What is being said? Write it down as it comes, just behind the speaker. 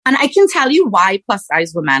And I can tell you why plus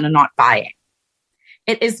size women are not buying.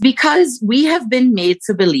 It is because we have been made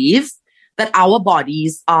to believe that our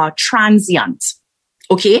bodies are transient.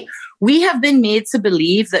 Okay? We have been made to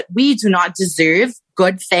believe that we do not deserve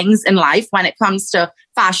good things in life when it comes to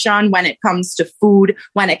fashion, when it comes to food,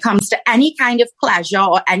 when it comes to any kind of pleasure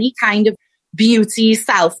or any kind of beauty,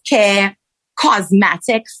 self-care,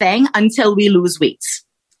 cosmetic thing until we lose weight.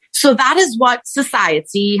 So that is what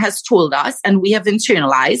society has told us, and we have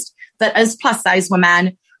internalized that as plus size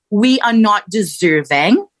women, we are not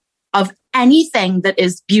deserving of anything that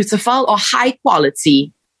is beautiful or high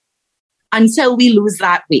quality until we lose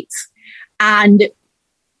that weight. And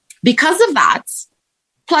because of that,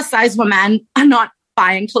 plus size women are not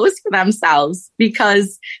buying clothes for themselves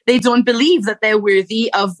because they don't believe that they're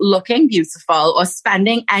worthy of looking beautiful or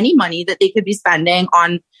spending any money that they could be spending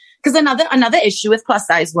on. Because another issue with plus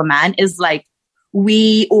size women is like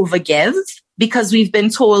we overgive because we've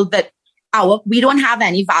been told that we don't have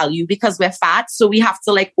any value because we're fat. So we have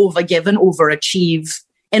to like overgive and overachieve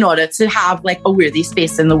in order to have like a worthy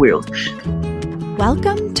space in the world.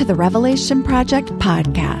 Welcome to the Revelation Project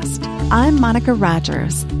podcast. I'm Monica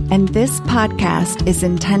Rogers, and this podcast is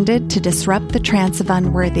intended to disrupt the trance of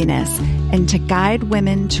unworthiness and to guide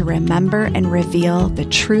women to remember and reveal the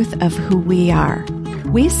truth of who we are.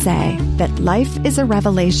 We say that life is a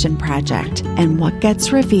revelation project, and what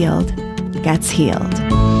gets revealed gets healed.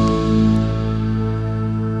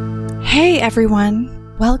 Hey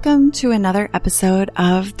everyone, welcome to another episode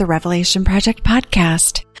of the Revelation Project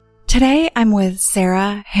podcast. Today I'm with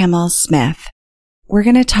Sarah Hamel-Smith. We're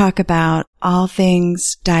going to talk about all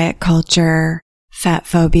things diet culture, fat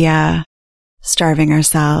phobia, starving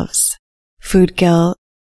ourselves, food guilt,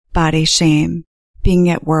 body shame, being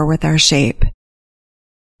at war with our shape.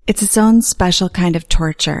 It's its own special kind of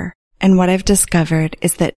torture, and what I've discovered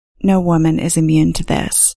is that no woman is immune to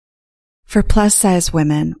this. For plus-size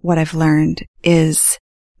women, what I've learned is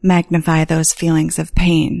magnify those feelings of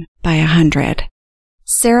pain by 100.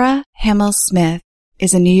 Sarah Hamel-Smith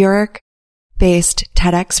is a New York-based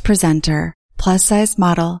TEDx presenter, plus-size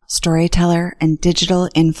model, storyteller, and digital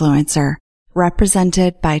influencer,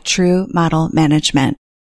 represented by True Model Management.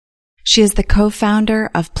 She is the co-founder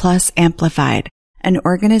of Plus Amplified, an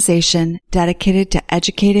organization dedicated to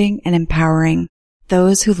educating and empowering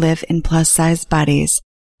those who live in plus-size bodies,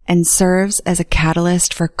 and serves as a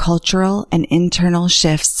catalyst for cultural and internal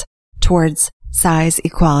shifts towards size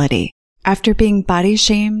equality. After being body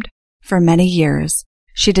shamed for many years,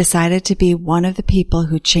 she decided to be one of the people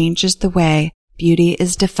who changes the way beauty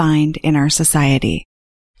is defined in our society.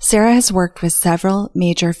 Sarah has worked with several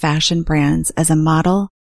major fashion brands as a model,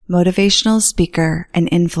 motivational speaker, and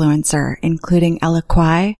influencer, including Ella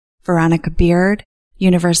Quai, Veronica Beard,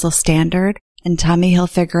 Universal Standard, and Tommy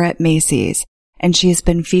Hilfiger at Macy's, and she has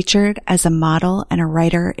been featured as a model and a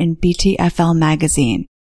writer in BTFL magazine.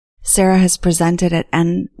 Sarah has presented at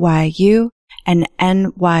NYU and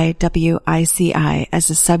NYWICI as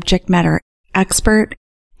a subject matter expert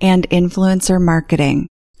and influencer marketing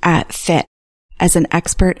at FIT as an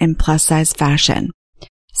expert in plus-size fashion.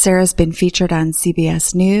 Sarah's been featured on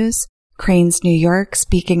CBS News, Crain's New York,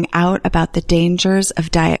 speaking out about the dangers of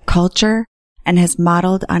diet culture, and has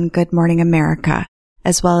modeled on Good Morning America,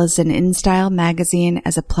 as well as in InStyle magazine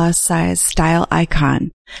as a plus-size style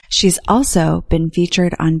icon. She's also been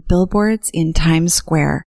featured on billboards in Times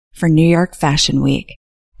Square for New York Fashion Week.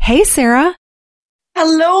 Hey, Sarah.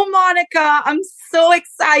 Hello, Monica. I'm so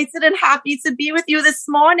excited and happy to be with you this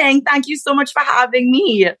morning. Thank you so much for having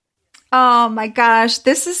me. Oh my gosh,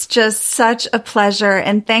 this is just such a pleasure.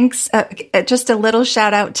 And thanks, just a little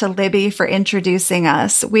shout out to Libby for introducing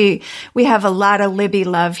us. We have a lot of Libby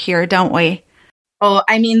love here, don't we? Oh,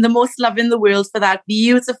 I mean, the most love in the world for that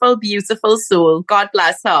beautiful, beautiful soul. God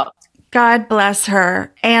bless her. God bless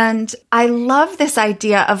her. And I love this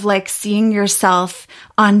idea of like seeing yourself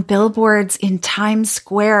on billboards in Times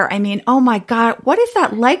Square. I mean, oh my God, what is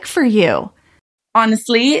that like for you?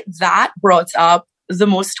 Honestly, that brought up the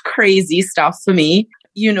most crazy stuff for me.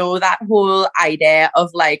 You know, that whole idea of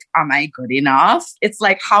like, am I good enough? It's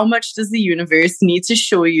like, how much does the universe need to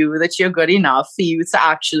show you that you're good enough for you to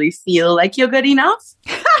actually feel like you're good enough?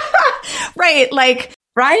 Right. Like,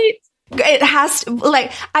 right? It has to,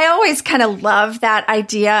 like, I always kind of love that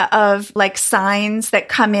idea of like signs that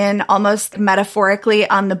come in almost metaphorically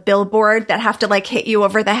on the billboard that have to like hit you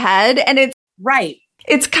over the head. And it's right.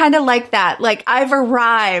 It's kind of like that. Like, I've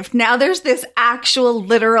arrived. Now there's this actual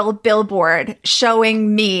literal billboard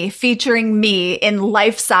showing me, featuring me in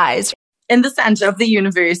life size. In the center of the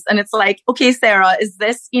universe. And it's like, okay, Sarah, is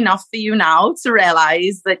this enough for you now to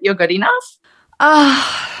realize that you're good enough?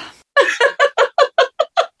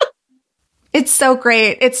 It's so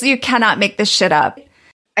great. You cannot make this shit up.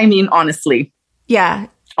 I mean, honestly. Yeah.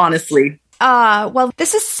 Honestly. Well,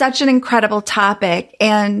 this is such an incredible topic.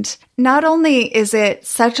 And not only is it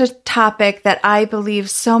such a topic that I believe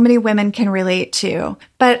so many women can relate to,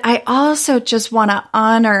 but I also just want to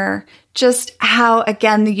honor just how,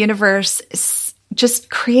 again, the universe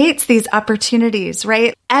just creates these opportunities,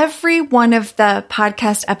 right? Every one of the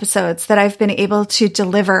podcast episodes that I've been able to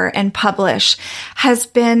deliver and publish has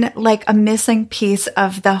been like a missing piece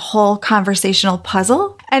of the whole conversational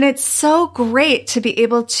puzzle. And it's so great to be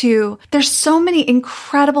able to, there's so many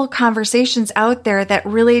incredible conversations out there that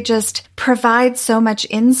really just provide so much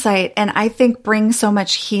insight and I think bring so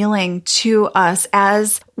much healing to us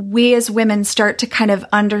as we as women start to kind of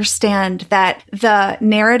understand that the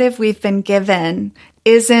narrative we've been given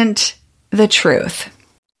isn't the truth.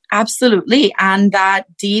 Absolutely. And that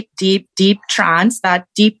deep, deep, deep trance, that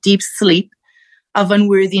deep, deep sleep of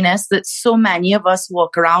unworthiness that so many of us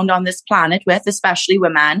walk around on this planet with, especially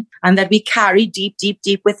women, and that we carry deep, deep,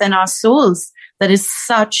 deep within our souls, that is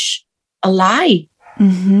such a lie.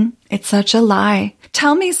 Mm-hmm. It's such a lie.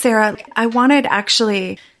 Tell me, Sarah, I wanted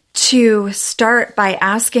actually to start by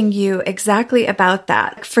asking you exactly about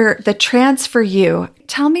that. For the trance for you,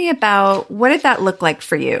 tell me about what did that look like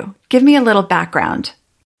for you? Give me a little background.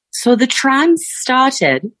 So the trance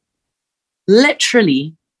started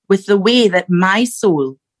literally with the way that my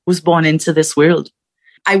soul was born into this world.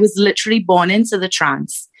 I was literally born into the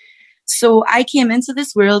trance. So I came into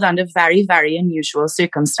this world under very, very unusual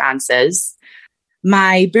circumstances.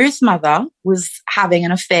 My birth mother was having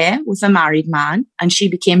an affair with a married man and she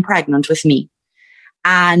became pregnant with me.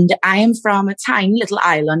 And I am from a tiny little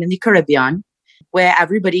island in the Caribbean where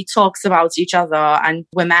everybody talks about each other and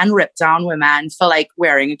women rip down women for like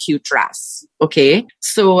wearing a cute dress. Okay.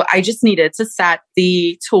 So I just needed to set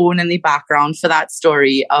the tone and the background for that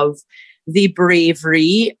story of the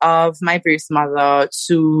bravery of my birth mother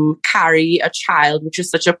to carry a child, which is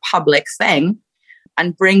such a public thing,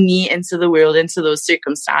 and bring me into the world, into those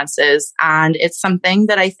circumstances. And it's something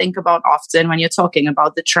that I think about often when you're talking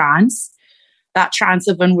about the trance, that trance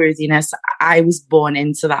of unworthiness. I was born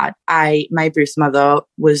into that. My birth mother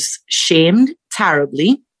was shamed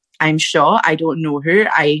terribly. I'm sure. I don't know her.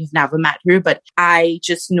 I've never met her, but I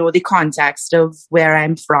just know the context of where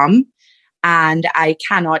I'm from. And I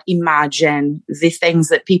cannot imagine the things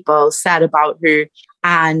that people said about her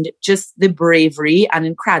and just the bravery and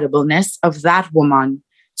incredibleness of that woman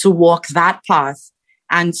to walk that path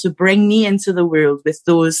and to bring me into the world with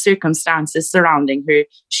those circumstances surrounding her.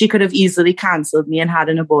 She could have easily cancelled me and had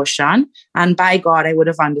an abortion. And by God, I would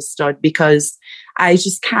have understood, because I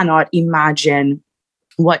just cannot imagine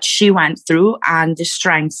what she went through and the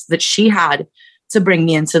strength that she had to bring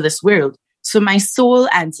me into this world. So my soul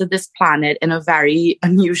entered this planet in a very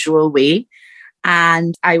unusual way.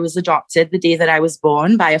 And I was adopted the day that I was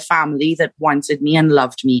born by a family that wanted me and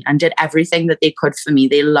loved me and did everything that they could for me.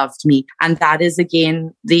 They loved me. And that is,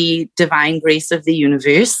 again, the divine grace of the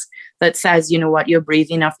universe that says, you know what, you're brave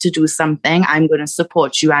enough to do something. I'm going to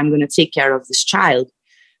support you. I'm going to take care of this child.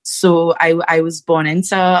 So I was born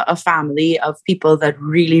into a family of people that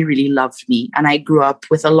really, really loved me. And I grew up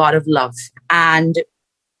with a lot of love. And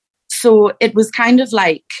so it was kind of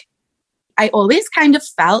like, I always kind of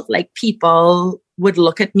felt like people would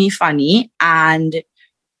look at me funny. And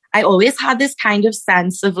I always had this kind of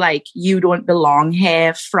sense of like, you don't belong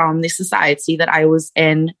here, from the society that I was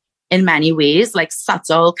in many ways, like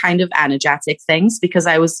subtle kind of energetic things, because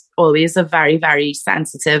I was always a very, very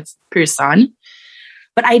sensitive person.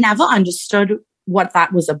 But I never understood what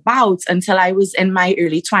that was about until I was in my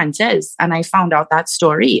early 20s. And I found out that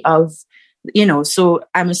story of, you know, so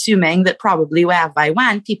I'm assuming that probably wherever I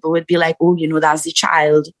went, people would be like, oh, you know, that's the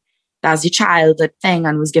child that thing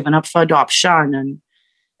and was given up for adoption.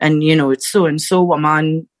 And you know, it's so-and-so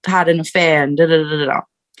woman had an affair and da-da-da-da-da.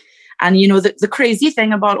 And, you know, the crazy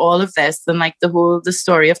thing about all of this and like the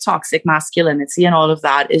story of toxic masculinity and all of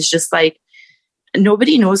that is just like,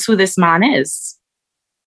 nobody knows who this man is.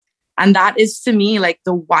 And that is, to me, like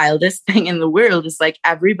the wildest thing in the world. Is like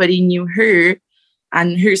everybody knew her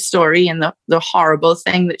and her story and the horrible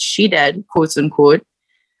thing that she did, quote unquote.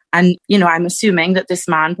 And, you know, I'm assuming that this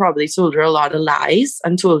man probably told her a lot of lies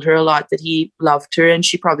and told her a lot that he loved her and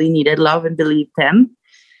she probably needed love and believed him.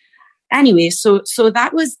 Anyway, so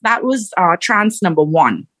that was trance number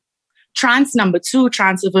one. Trance number two,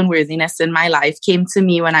 trance of unworthiness in my life, came to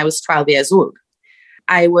me when I was 12 years old.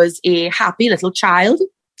 I was a happy little child,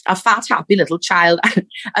 a fat, happy little child.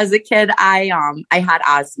 As a kid, I had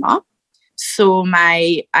asthma. So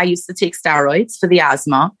I used to take steroids for the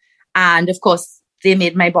asthma. And of course, they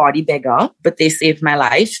made my body bigger, but they saved my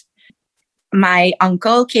life. my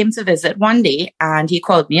uncle came to visit one day and he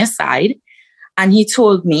called me aside and he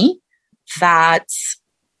told me that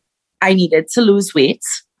I needed to lose weight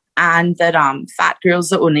and that fat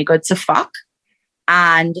girls are only good to fuck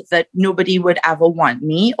and that nobody would ever want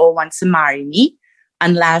me or want to marry me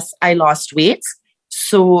unless I lost weight.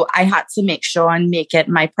 So I had to make sure and make it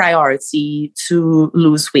my priority to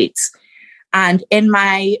lose weight. And in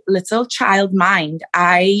my little child mind,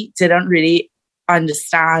 I didn't really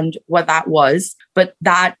understand what that was, but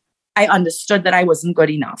that I understood that I wasn't good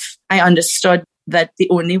enough. I understood that the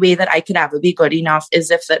only way that I could ever be good enough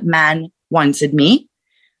is if that men wanted me.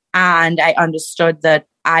 And I understood that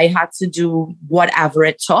I had to do whatever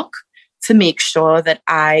it took to make sure that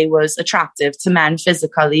I was attractive to men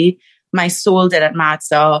physically. My soul didn't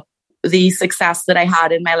matter. The success that I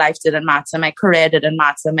had in my life didn't matter. My career didn't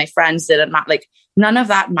matter. My friends didn't matter. Like, none of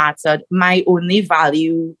that mattered. My only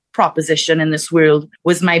value proposition in this world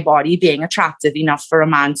was my body being attractive enough for a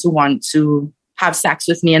man to want to have sex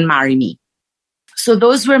with me and marry me. So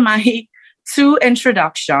those were my 2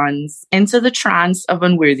 introductions into the trance of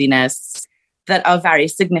unworthiness that are very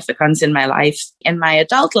significant in my life. In my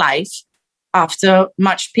adult life, after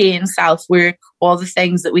much pain, self-work, all the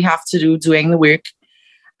things that we have to do doing the work,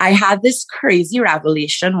 I had this crazy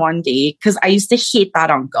revelation one day because I used to hate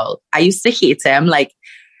that uncle. I used to hate him. Like,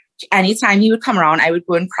 anytime he would come around, I would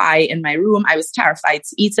go and cry in my room. I was terrified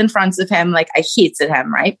to eat in front of him. Like, I hated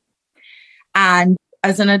him, right? And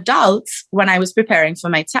as an adult, when I was preparing for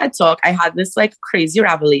my TED Talk, I had this like crazy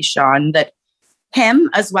revelation that him,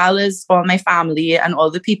 as well as all my family and all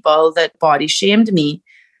the people that body shamed me,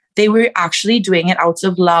 they were actually doing it out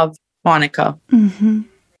of love, Monica. Mm-hmm.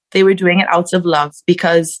 They were doing it out of love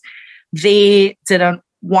because they didn't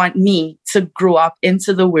want me to grow up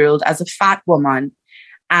into the world as a fat woman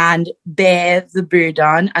and bear the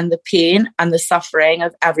burden and the pain and the suffering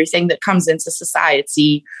of everything that comes into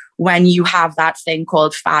society when you have that thing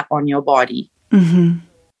called fat on your body. Mm-hmm.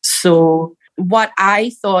 So what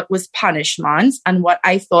I thought was punishment and what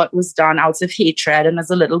I thought was done out of hatred, and as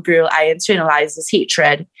a little girl, I internalized this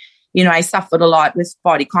hatred. You know, I suffered a lot with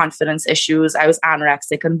body confidence issues. I was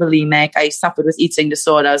anorexic and bulimic. I suffered with eating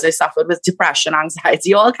disorders. I suffered with depression,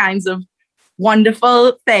 anxiety, all kinds of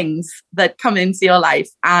wonderful things that come into your life.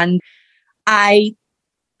 And I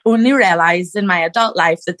only realized in my adult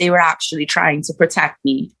life that they were actually trying to protect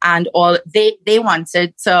me. And all they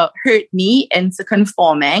wanted to hurt me into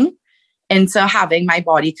conforming, into having my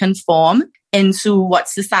body conform into what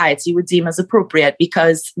society would deem as appropriate,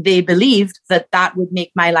 because they believed that that would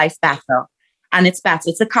make my life better. And it's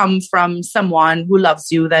better to come from someone who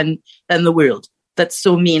loves you than the world that's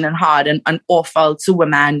so mean and hard and awful to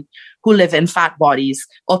women who live in fat bodies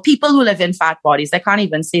or people who live in fat bodies. I can't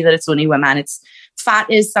even say that it's only women. It's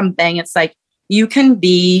fat is something. It's like you can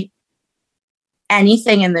be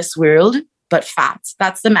anything in this world but fat.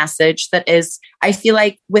 That's the message that is, I feel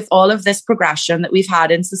like with all of this progression that we've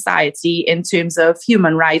had in society in terms of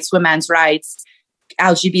human rights, women's rights,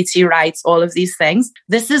 LGBT rights, all of these things,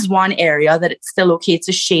 this is one area that it's still okay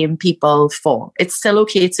to shame people for. It's still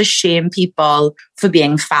okay to shame people for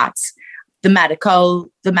being fat. The medical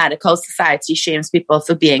society shames people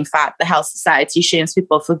for being fat. The health society shames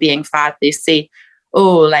people for being fat. They say,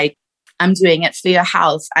 oh, like, I'm doing it for your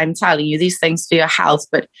health. I'm telling you these things for your health.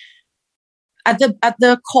 But at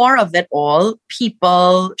the core of it all,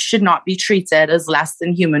 people should not be treated as less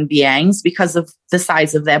than human beings because of the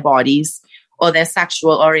size of their bodies or their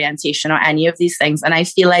sexual orientation or any of these things. And I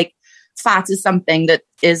feel like fat is something that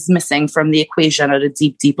is missing from the equation at a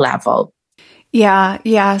deep, deep level. Yeah,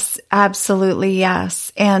 yes, absolutely,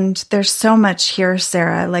 yes. And there's so much here,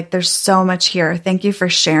 Sarah. Like, there's so much here. Thank you for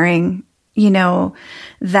sharing,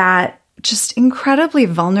 that just incredibly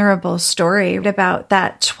vulnerable story about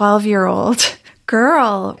that 12-year-old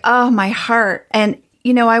girl. Oh, my heart. And,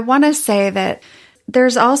 I want to say that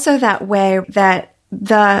there's also that way that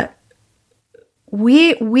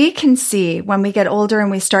we can see when we get older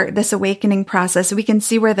and we start this awakening process, we can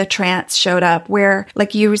see where the trance showed up, where,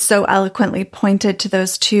 like you so eloquently pointed to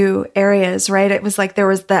those 2 areas, right? It was like there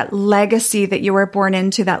was that legacy that you were born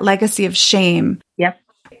into, that legacy of shame. Yep.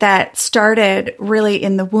 That started really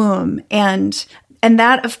in the womb. And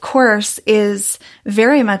that, of course, is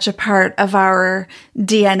very much a part of our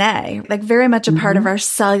DNA, like very much a part of our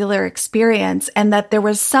cellular experience. And that there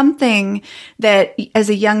was something that as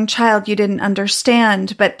a young child you didn't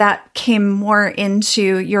understand, but that came more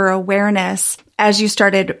into your awareness as you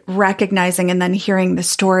started recognizing and then hearing the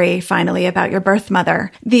story finally about your birth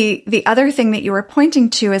mother. The other thing that you were pointing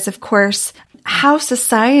to is, of course, how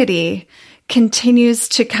society continues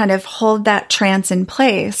to kind of hold that trance in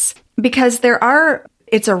place, because there are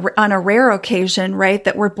it's on a rare occasion, right,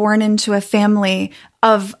 that we're born into a family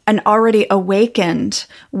of an already awakened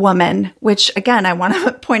woman, which again, I want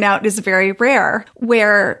to point out is very rare,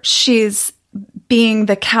 where she's being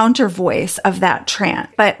the counter voice of that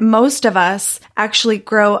trance. But most of us actually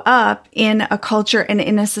grow up in a culture and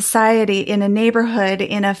in a society, in a neighborhood,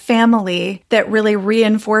 in a family that really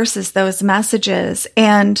reinforces those messages.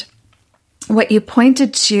 And what you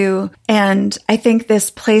pointed to, and I think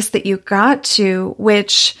this place that you got to,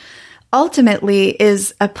 which ultimately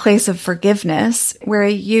is a place of forgiveness, where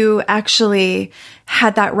you actually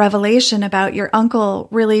had that revelation about your uncle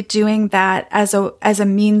really doing that as a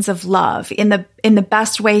means of love in the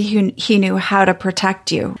best way he knew how to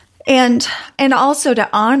protect you. And also to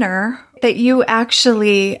honor that you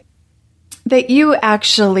actually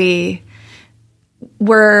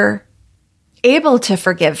were able to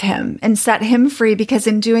forgive him and set him free, because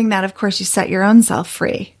in doing that, of course, you set your own self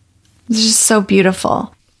free. It's just so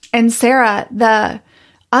beautiful. And Sarah, the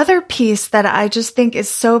other piece that I just think is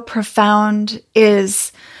so profound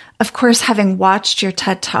is, of course, having watched your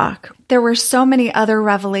TED Talk. There were so many other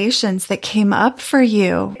revelations that came up for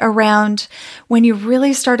you around when you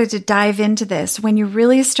really started to dive into this, when you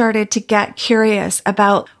really started to get curious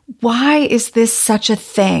about why is this such a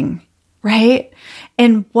thing, right?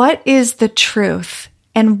 And what is the truth?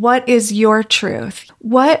 And what is your truth?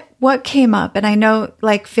 What came up? And I know,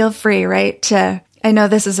 feel free, right? I know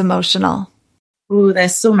this is emotional. Ooh,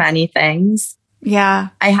 there's so many things. Yeah.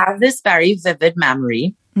 I have this very vivid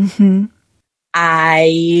memory. Mm-hmm.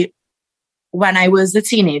 When I was a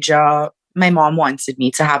teenager, my mom wanted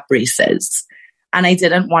me to have braces, and I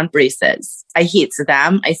didn't want braces. I hated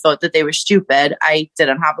them. I thought that they were stupid. I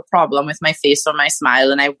didn't have a problem with my face or my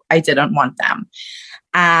smile, and I didn't want them.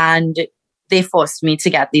 And they forced me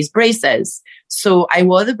to get these braces. So I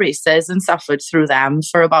wore the braces and suffered through them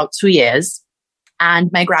for about 2 years.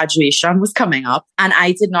 And my graduation was coming up, and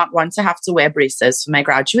I did not want to have to wear braces for my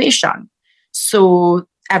graduation. So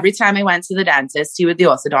every time I went to the dentist, the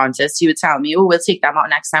orthodontist, he would tell me, oh, we'll take them out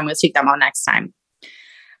next time. We'll take them out next time.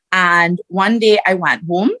 And one day I went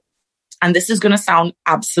home, and this is going to sound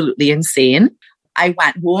absolutely insane. I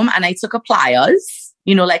went home and I took a pliers,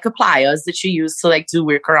 a pliers that you use to do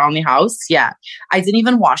work around the house. Yeah. I didn't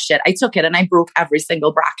even wash it. I took it and I broke every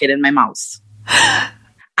single bracket in my mouth.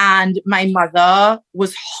 And my mother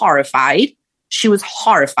was horrified. She was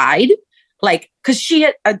horrified, because she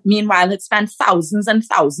had, meanwhile, had spent thousands and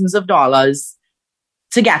thousands of dollars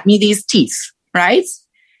to get me these teeth, right?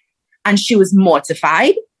 And she was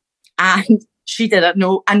mortified, and she didn't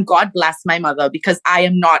know. And God bless my mother, because I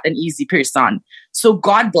am not an easy person. So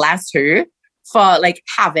God bless her for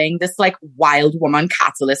having this wild woman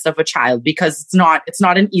catalyst of a child, because it's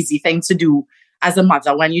not an easy thing to do as a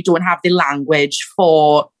mother when you don't have the language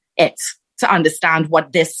for it to understand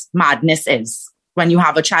what this madness is when you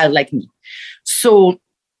have a child like me. So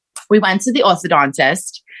we went to the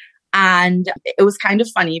orthodontist, and it was kind of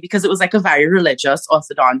funny because it was a very religious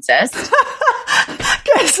orthodontist.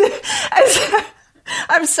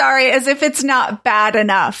 I'm sorry, as if it's not bad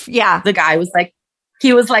enough. Yeah. The guy was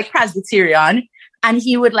he was Presbyterian, and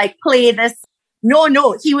he would play this.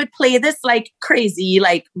 No, he would play this crazy,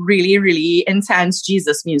 really, really intense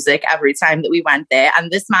Jesus music every time that we went there. And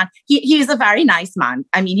this man, he's a very nice man.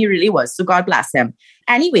 I mean, he really was. So God bless him.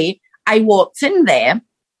 Anyway, I walked in there,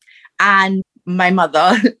 and my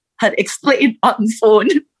mother had explained on the phone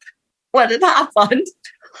what had happened.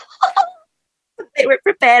 They were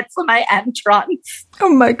prepared for my entrance. Oh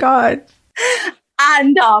my God.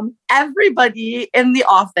 And everybody in the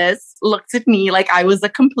office looked at me like I was a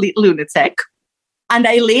complete lunatic. And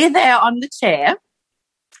I lay there on the chair,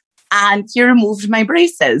 and he removed my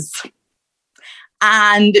braces.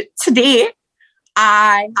 And today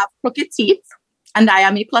I have crooked teeth, and I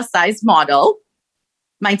am a plus size model.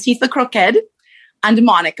 My teeth are crooked. And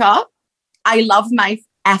Monica, I love my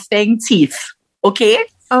effing teeth. Okay?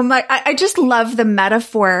 Oh my, I just love the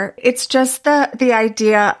metaphor. It's just the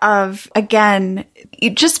idea of, again,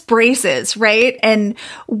 just braces, right? And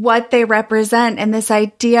what they represent, and this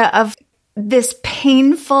idea of this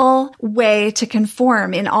painful way to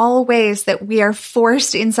conform in all ways that we are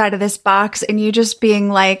forced inside of this box, and you just being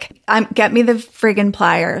get me the friggin'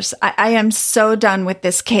 pliers. I am so done with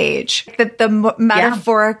this cage. That the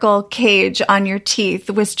metaphorical cage on your teeth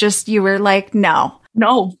was just, you were no.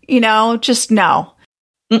 Just no.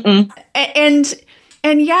 Mm-mm.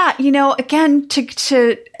 And yeah, again,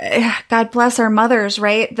 to God bless our mothers,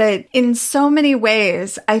 right? That in so many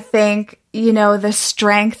ways, I think, the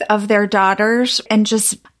strength of their daughters, and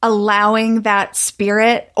just allowing that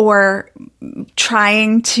spirit, or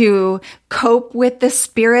trying to cope with the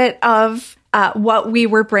spirit of what we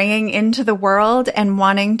were bringing into the world and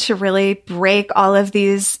wanting to really break all of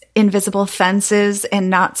these invisible fences and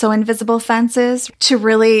not so invisible fences, to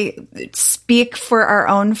really speak for our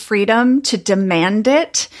own freedom, to demand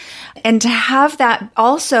it, and to have that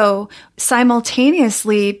also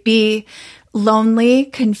simultaneously be lonely,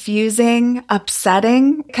 confusing,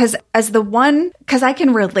 upsetting. Because I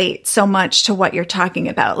can relate so much to what you're talking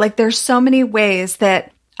about. Like, there's so many ways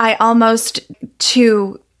that I almost,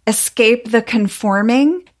 to escape the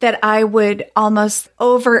conforming, that I would almost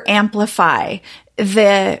over amplify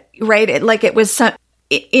there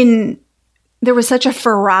was such a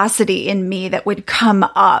ferocity in me that would come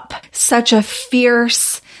up, such a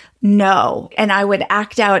fierce no. And I would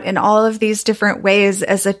act out in all of these different ways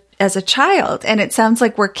as a child. And it sounds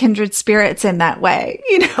like we're kindred spirits in that way,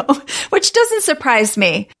 which doesn't surprise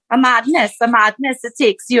me. A madness, it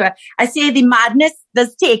takes you. I say the madness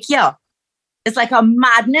does take you. It's like a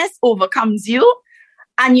madness overcomes you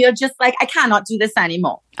and you're just like, I cannot do this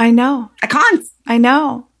anymore. I know. I can't. I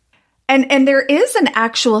know. And there is an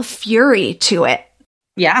actual fury to it.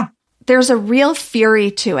 Yeah. There's a real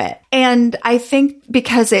fury to it. And I think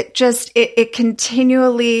because it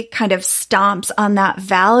continually kind of stomps on that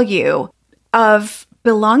value of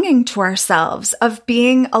belonging to ourselves, of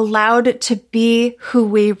being allowed to be who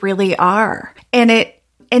we really are.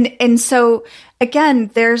 And so again,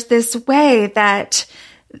 there's this way that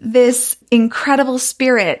this incredible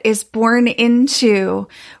spirit is born into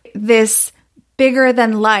this bigger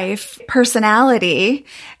than life personality.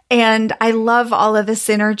 And I love all of the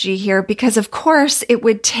synergy here because, of course, it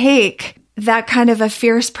would take that kind of a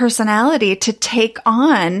fierce personality to take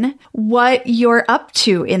on what you're up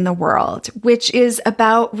to in the world, which is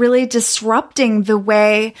about really disrupting the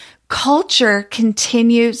way culture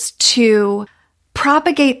continues to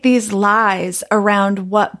propagate these lies around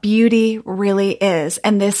what beauty really is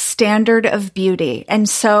and this standard of beauty. And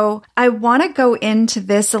so I want to go into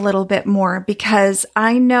this a little bit more because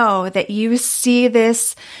I know that you see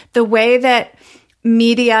this, the way that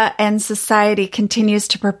media and society continues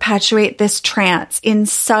to perpetuate this trance in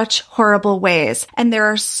such horrible ways. And there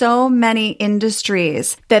are so many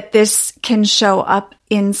industries that this can show up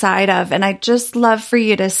inside of. And I'd just love for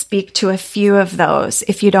you to speak to a few of those,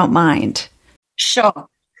 if you don't mind. Sure.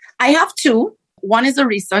 I have two. One is a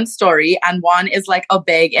recent story and one is like a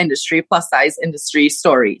big industry, plus size industry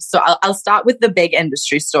story. So I'll start with the big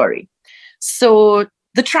industry story. So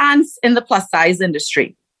the trans in the plus size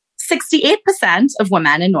industry, 68% of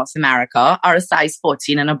women in North America are a size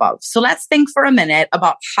 14 and above. So let's think for a minute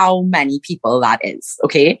about how many people that is.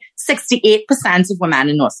 Okay. 68% of women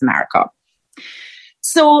in North America.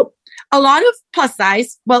 So a lot of plus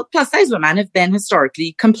size women have been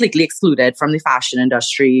historically completely excluded from the fashion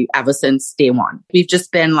industry ever since day one. We've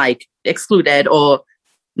just been like excluded or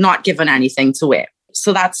not given anything to wear.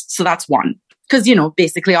 So that's one. Because,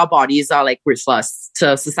 basically our bodies are like worthless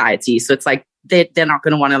to society. So it's like they're not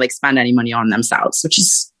going to want to like spend any money on themselves,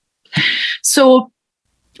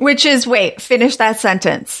 wait, finish that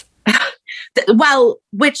sentence.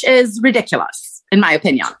 Which is ridiculous, in my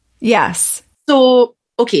opinion. Yes. So,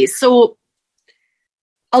 okay, so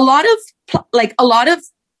a lot of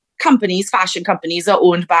companies, fashion companies, are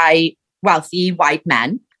owned by wealthy white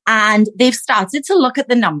men. And they've started to look at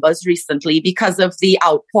the numbers recently because of the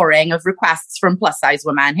outpouring of requests from plus size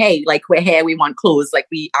women. Hey, like we're here, we want clothes, like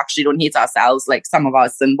we actually don't hate ourselves, like some of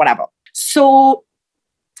us and whatever. So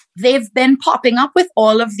they've been popping up with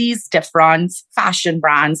all of these different fashion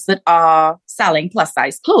brands that are selling plus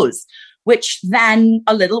size clothes, which then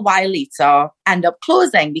a little while later end up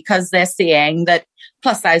closing because they're saying that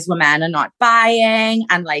plus size women are not buying.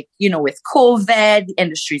 And with COVID, the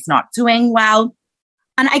industry's not doing well.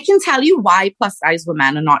 And I can tell you why plus size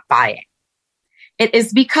women are not buying. It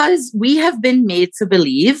is because we have been made to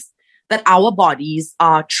believe that our bodies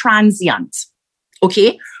are transient.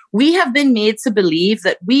 Okay? We have been made to believe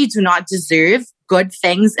that we do not deserve good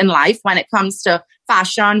things in life when it comes to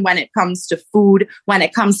fashion, when it comes to food, when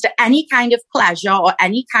it comes to any kind of pleasure or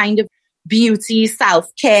any kind of beauty,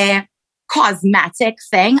 self-care, cosmetic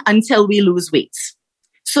thing until we lose weight.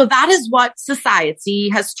 So that is what society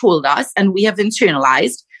has told us, and we have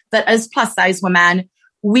internalized that as plus size women,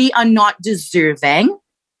 we are not deserving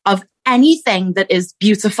of anything that is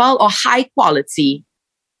beautiful or high quality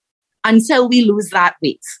until we lose that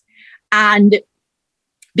weight. And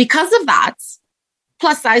because of that,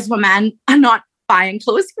 plus size women are not buying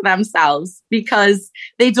clothes for themselves because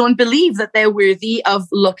they don't believe that they're worthy of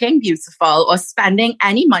looking beautiful or spending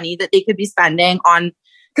any money that they could be spending on.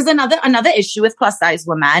 Because another issue with plus size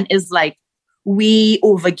women is like we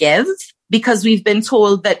overgive because we've been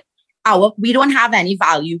told that we don't have any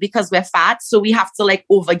value because we're fat. So we have to like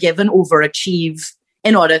overgive and overachieve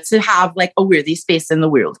in order to have like a worthy space in the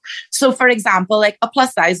world. So for example, like a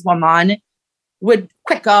plus size woman would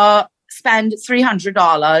quicker spend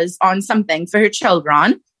 $300 on something for her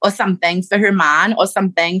children or something for her man or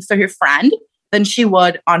something for her friend than she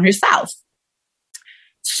would on herself.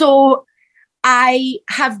 So I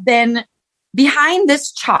have been behind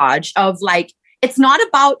this charge of like, it's not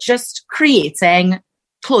about just creating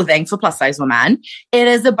clothing for plus size women. It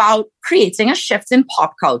is about creating a shift in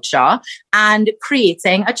pop culture and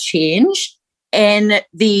creating a change in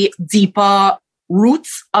the deeper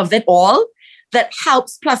roots of it all that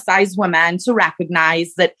helps plus size women to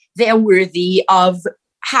recognize that they're worthy of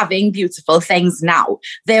having beautiful things now.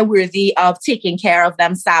 They're worthy of taking care of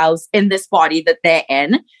themselves in this body that they're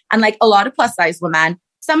in. And like a lot of plus size women,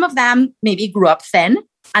 some of them maybe grew up thin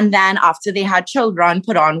and then after they had children,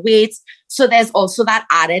 put on weight. So there's also that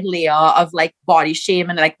added layer of like body shame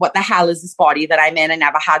and like, what the hell is this body that I'm in? I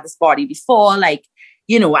never had this body before. Like,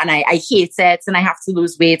 you know, and I hate it and I have to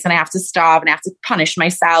lose weight and I have to starve and I have to punish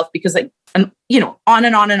myself because like, and you know, on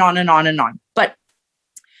and on and on and on and on. But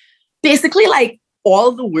basically like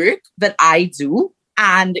all the work that I do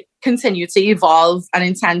and continue to evolve and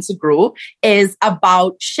intend to grow is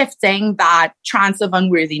about shifting that trance of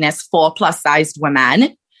unworthiness for plus sized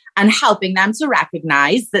women and helping them to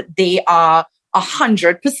recognize that they are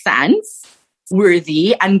 100%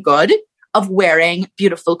 worthy and good of wearing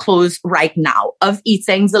beautiful clothes right now, of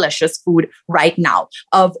eating delicious food right now,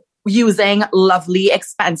 of using lovely,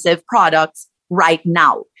 expensive products right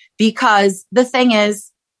now. Because the thing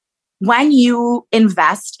is, when you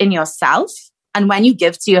invest in yourself and when you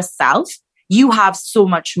give to yourself, you have so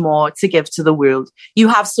much more to give to the world. You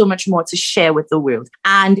have so much more to share with the world.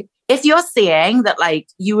 And if you're saying that like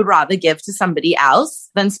you would rather give to somebody else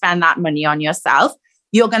than spend that money on yourself,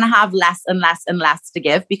 you're going to have less and less and less to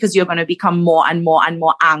give because you're going to become more and more and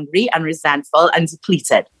more angry and resentful and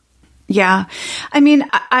depleted. Yeah. I mean,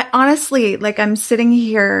 I honestly, like I'm sitting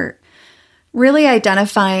here really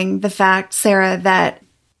identifying the fact, Sarah, that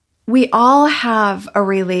we all have a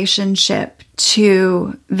relationship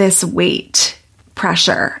to this weight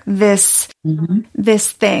pressure, this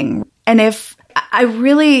thing. And if I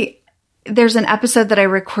really, there's an episode that I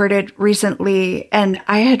recorded recently and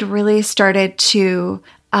I had really started to,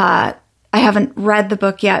 I haven't read the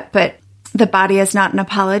book yet, but The Body Is Not an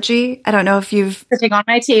Apology. I don't know if you've... Sitting on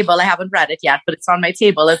my table. I haven't read it yet, but it's on my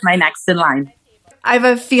table as my next in line. I have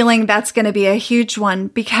a feeling that's going to be a huge one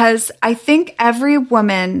because I think every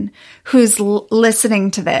woman who's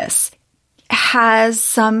listening to this has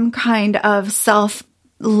some kind of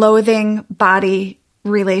self-loathing body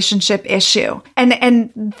relationship issue.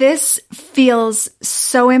 And this feels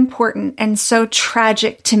so important and so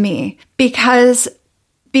tragic to me because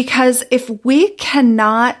if we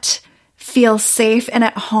cannot feel safe and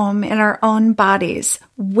at home in our own bodies,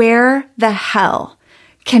 where the hell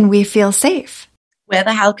can we feel safe? Where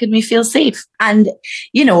the hell can we feel safe? And,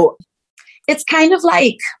 you know, it's kind of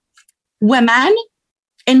like women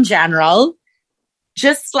in general,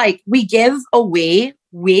 just like we give away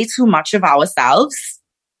way too much of ourselves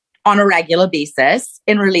on a regular basis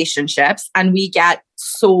in relationships and we get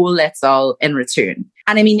so little in return.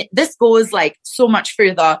 And I mean, this goes like so much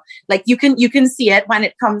further. Like you can see it when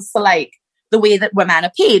it comes to like the way that women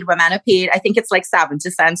are paid. Women are paid, I think it's like 70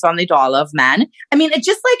 cents on the dollar of men. I mean, it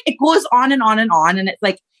just like, it goes on and on and on. And it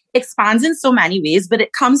like expands in so many ways, but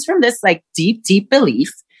it comes from this like deep, deep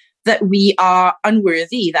belief that we are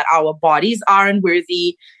unworthy, that our bodies are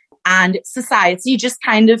unworthy. And society just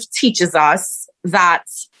kind of teaches us that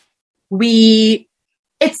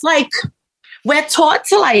it's like we're taught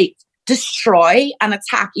to like destroy and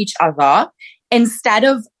attack each other instead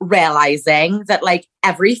of realizing that like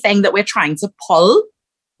everything that we're trying to pull,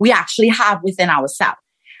 we actually have within ourselves.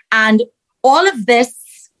 And all of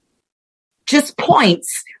this just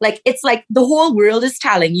points, like, it's like the whole world is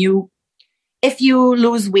telling you, if you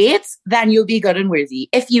lose weight, then you'll be good and worthy.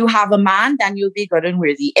 If you have a man, then you'll be good and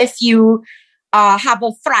worthy. If you have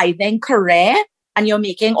a thriving career and you're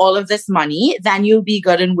making all of this money, then you'll be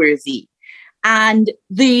good and worthy. And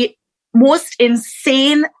the most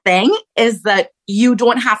insane thing is that you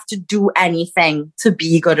don't have to do anything to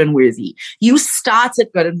be good and worthy. You start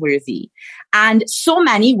at good and worthy. And so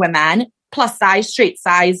many women, plus size, straight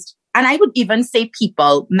sized, and I would even say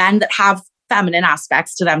people, men that have feminine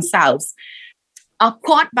aspects to themselves, are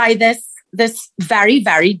caught by this very,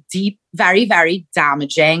 very deep, very, very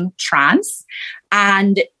damaging trance.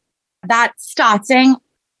 And that starting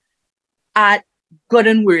at good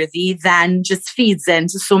and worthy then just feeds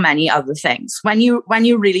into so many other things. When you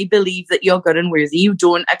really believe that you're good and worthy, you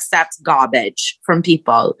don't accept garbage from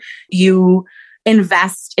people. You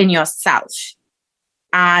invest in yourself.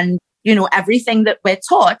 And, everything that we're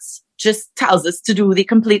taught just tells us to do the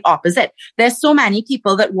complete opposite. There's so many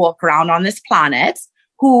people that walk around on this planet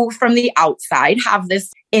who from the outside have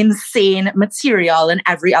this insane material and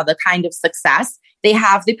every other kind of success. They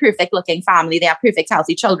have the perfect looking family. They have perfect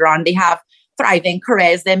healthy children. They have thriving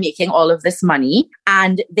careers. They're making all of this money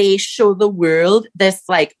and they show the world this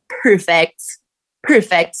like perfect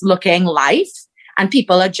looking life and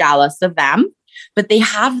people are jealous of them. But they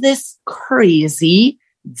have this crazy,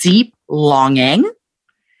 deep longing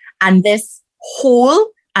and this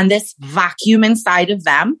hole and this vacuum inside of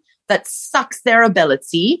them that sucks their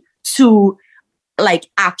ability to like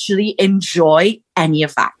actually enjoy any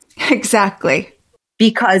of that. Exactly.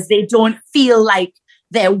 Because they don't feel like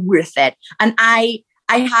they're worth it. And I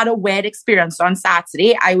had a weird experience on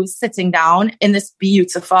Saturday. I was sitting down in this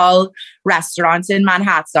beautiful restaurant in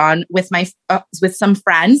Manhattan with with some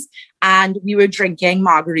friends, and we were drinking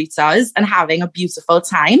margaritas and having a beautiful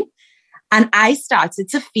time. And I started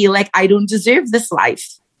to feel like I don't deserve this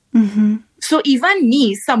life. Mm-hmm. So even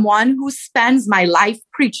me, someone who spends my life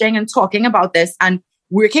preaching and talking about this and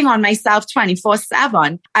working on myself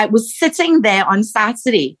 24/7, I was sitting there on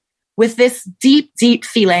Saturday with this deep, deep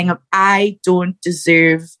feeling of I don't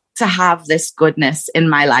deserve to have this goodness in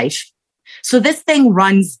my life. So this thing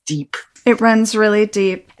runs deep. It runs really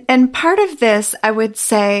deep. And part of this, I would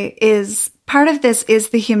say, is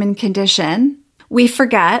the human condition. We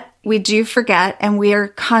do forget, and we are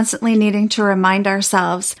constantly needing to remind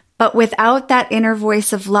ourselves. But without that inner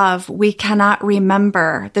voice of love, we cannot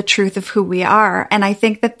remember the truth of who we are. And I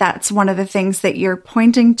think that that's one of the things that you're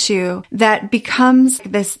pointing to that becomes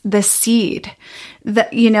the seed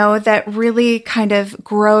that, that really kind of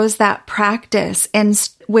grows that practice, and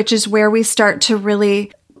which is where we start to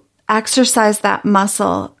really exercise that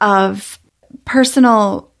muscle of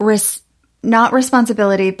personal, not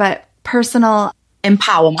responsibility, but personal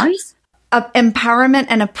empowerment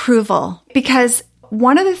and approval. Because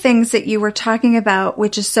one of the things that you were talking about,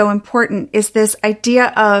 which is so important, is this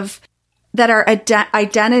idea of that our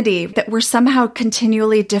identity, that we're somehow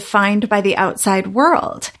continually defined by the outside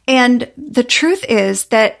world. And the truth is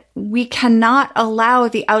that we cannot allow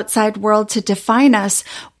the outside world to define us,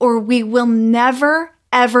 or we will never,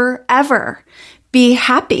 ever, ever be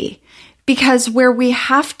happy. Because where we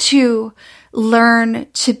have to learn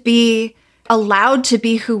to be allowed to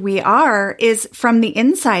be who we are is from the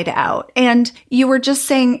inside out. And you were just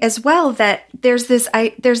saying as well that there's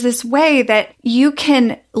this way that you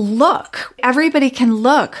can look, everybody can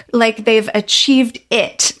look like they've achieved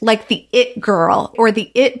it, like the it girl or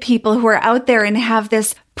the it people who are out there and have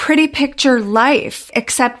this pretty picture life,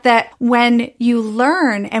 except that when you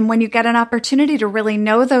learn and when you get an opportunity to really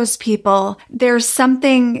know those people, there's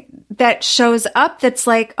something that shows up that's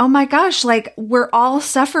like, oh my gosh, like we're all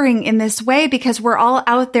suffering in this way because we're all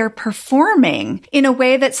out there performing in a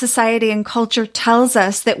way that society and culture tells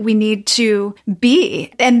us that we need to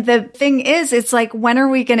be. And the thing is, it's like, when are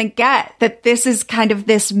we going to get that this is kind of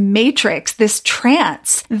this matrix, this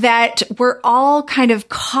trance that we're all kind of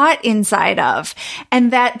caught inside of,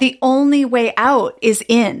 and that the only way out is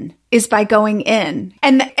by going in.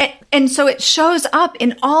 And so it shows up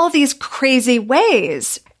in all these crazy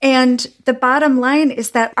ways. And the bottom line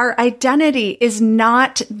is that our identity is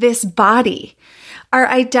not this body. Our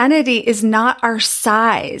identity is not our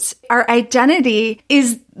size. Our identity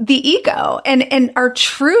is the ego. And our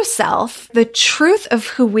true self, the truth of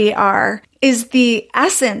who we are, is the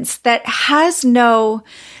essence that has no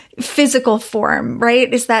physical form,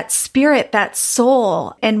 right? Is that spirit, that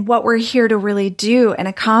soul, and what we're here to really do and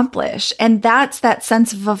accomplish. And that's that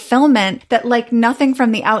sense of fulfillment that like nothing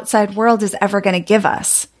from the outside world is ever going to give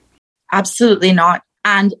us. Absolutely not.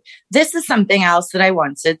 And this is something else that I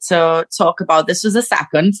wanted to talk about. This was a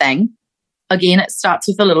second thing. Again, it starts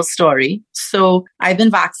with a little story. So I've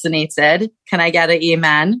been vaccinated. Can I get an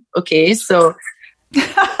amen? Okay. So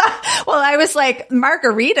well, I was like,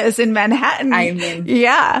 margaritas in Manhattan. I mean,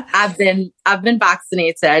 yeah, I've been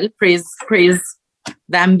vaccinated. Praise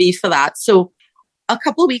them be for that. So a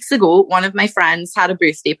couple of weeks ago, one of my friends had a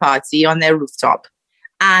birthday party on their rooftop.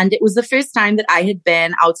 And it was the first time that I had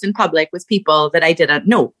been out in public with people that I didn't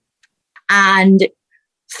know. And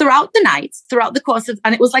throughout the night, throughout the course of,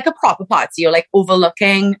 and it was like a proper party, you're like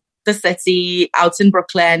overlooking the city out in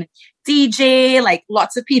Brooklyn, DJ, like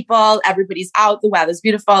lots of people, everybody's out, the weather's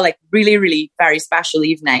beautiful, like really, really very special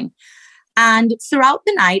evening. And throughout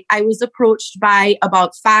the night, I was approached by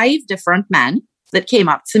about 5 different men that came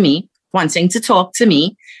up to me wanting to talk to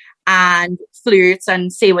me and flirt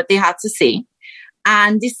and say what they had to say.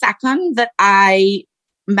 And the second that I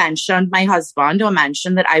mentioned my husband or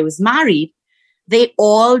mentioned that I was married, they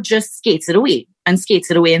all just skated away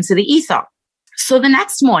into the ether. So the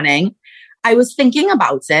next morning, I was thinking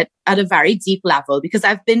about it at a very deep level because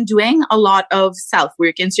I've been doing a lot of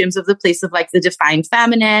self-work in terms of the place of like the defined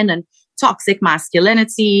feminine and toxic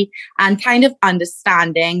masculinity and kind of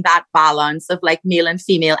understanding that balance of like male and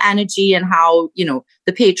female energy and how, you know,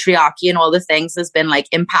 the patriarchy and all the things has been like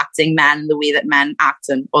impacting men, the way that men act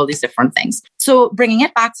and all these different things. So bringing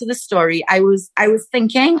it back to the story, I was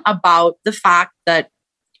thinking about the fact that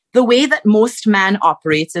the way that most men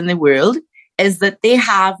operate in the world is that they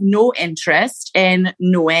have no interest in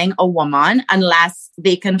knowing a woman unless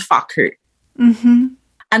they can fuck her. Mm-hmm.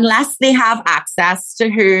 Unless they have access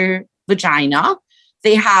to her vagina,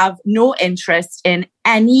 they have no interest in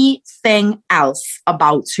anything else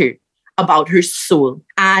about her soul.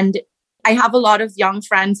 And I have a lot of young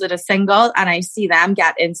friends that are single, and I see them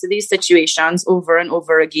get into these situations over and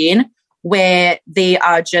over again where they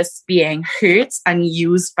are just being hurt and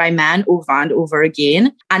used by men over and over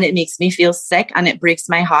again. And it makes me feel sick and it breaks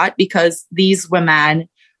my heart because these women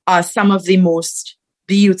are some of the most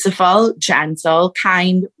beautiful, gentle,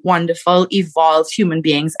 kind, wonderful, evolved human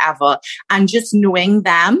beings ever. And just knowing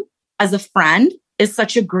them as a friend is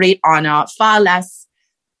such a great honor, far less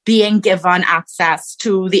being given access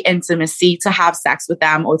to the intimacy to have sex with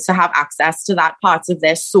them or to have access to that part of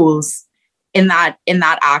their souls in that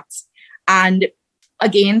act. And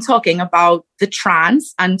again, talking about the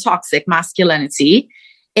trans and toxic masculinity,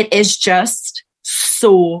 it is just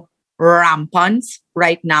so rampant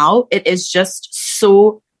right now. It is just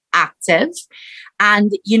so active.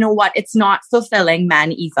 And you know what? It's not fulfilling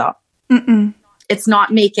men either. Mm-mm. It's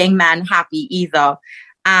not making men happy either.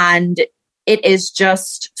 And it is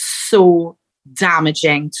just so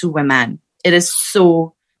damaging to women. It is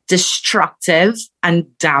so destructive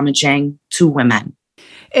and damaging to women.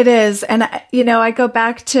 It is. And, you know, I go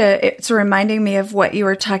back to, it's reminding me of what you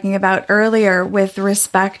were talking about earlier with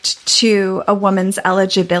respect to a woman's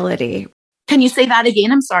eligibility. Can you say that again?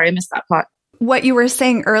 I'm sorry, I missed that part. What you were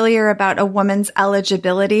saying earlier about a woman's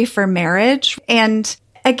eligibility for marriage. And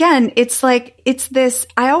again, it's like, it's this,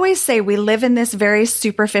 I always say we live in this very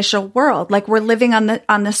superficial world. Like we're living on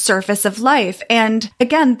the surface of life. And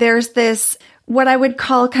again, there's this, what I would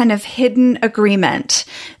call kind of hidden agreement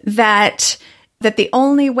that the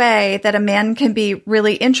only way that a man can be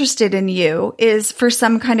really interested in you is for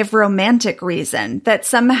some kind of romantic reason, that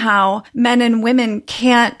somehow men and women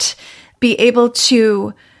can't be able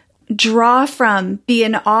to draw from, be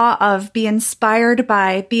in awe of, be inspired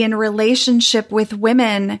by, be in relationship with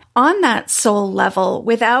women on that soul level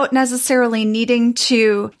without necessarily needing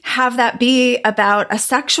to have that be about a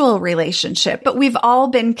sexual relationship. But we've all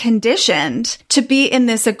been conditioned to be in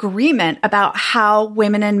this agreement about how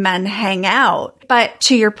women and men hang out. But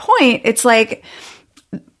to your point, it's like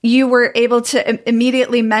you were able to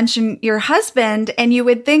immediately mention your husband, and you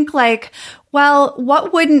would think like, well,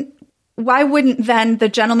 why wouldn't then the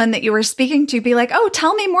gentleman that you were speaking to be like, oh,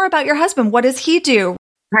 tell me more about your husband. What does he do?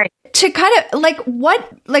 Right. To kind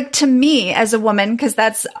of to me as a woman, because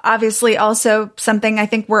that's obviously also something I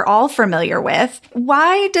think we're all familiar with.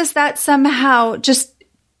 Why does that somehow just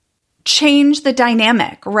change the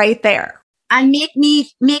dynamic right there? And make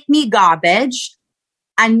me garbage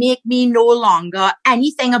and make me no longer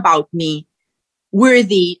anything about me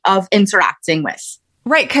worthy of interacting with.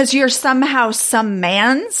 Right, because you're somehow some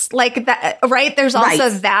man's, like that, right? There's also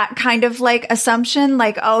that kind of like assumption,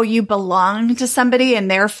 like, oh, you belong to somebody and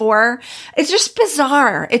therefore it's just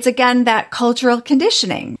bizarre. It's again, that cultural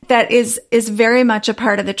conditioning that is very much a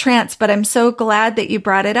part of the trance. But I'm so glad that you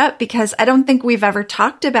brought it up because I don't think we've ever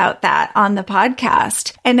talked about that on the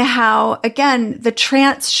podcast and how, again, the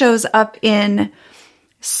trance shows up in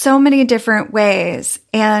so many different ways.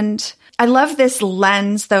 And I love this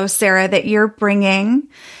lens, though, Sarah, that you're bringing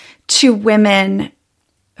to women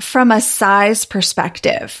from a size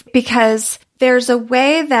perspective, because there's a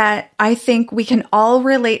way that I think we can all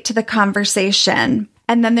relate to the conversation.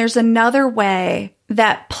 And then there's another way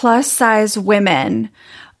that plus size women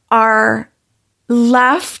are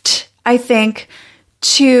left, I think,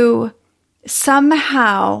 to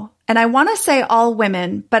somehow, and I want to say all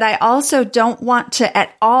women, but I also don't want to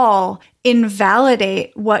at all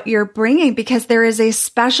invalidate what you're bringing because there is a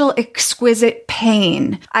special, exquisite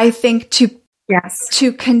pain, I think,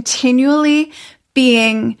 to continually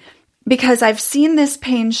being, because I've seen this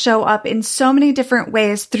pain show up in so many different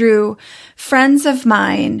ways through friends of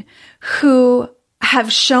mine who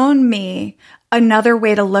have shown me another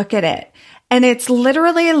way to look at it. And it's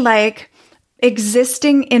literally like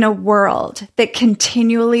existing in a world that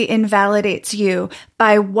continually invalidates you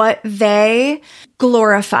by what they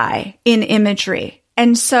glorify in imagery.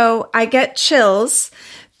 And so I get chills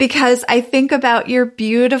because I think about your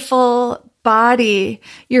beautiful body,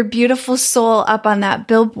 your beautiful soul up on that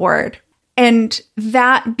billboard, and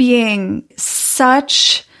that being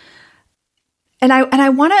such. And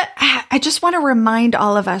I just want to remind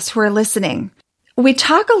all of us who are listening. We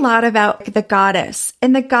talk a lot about the goddess,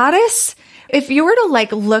 and the goddess, if you were to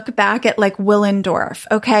like look back at like Willendorf,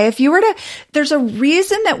 okay, there's a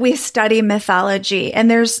reason that we study mythology,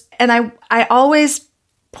 and I always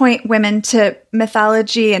point women to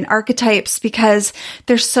mythology and archetypes because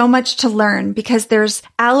there's so much to learn, because there's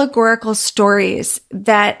allegorical stories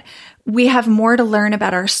that we have more to learn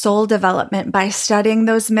about our soul development by studying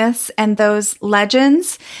those myths and those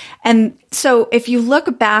legends. And so if you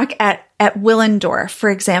look back at Willendorf, for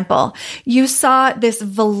example, you saw this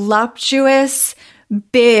voluptuous,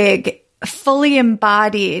 big, fully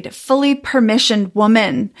embodied, fully permissioned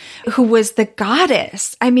woman who was the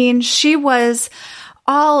goddess. I mean, she was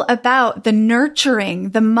all about the nurturing,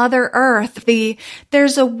 the Mother Earth.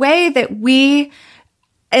 There's a way that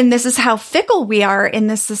and this is how fickle we are in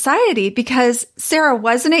this society, because Sarah,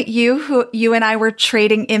 wasn't it you and I were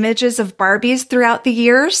trading images of Barbies throughout the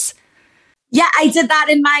years? Yeah, I did that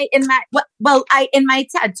in my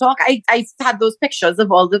TED talk. I had those pictures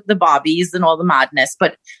of all the Barbies and all the madness,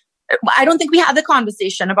 but I don't think we had the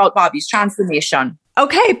conversation about Barbie's transformation.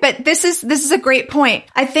 Okay, but this is a great point.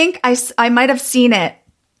 I think I might have seen it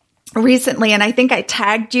recently, and I think I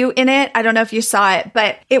tagged you in it. I don't know if you saw it,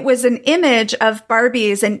 but it was an image of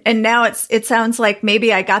Barbies, and now it sounds like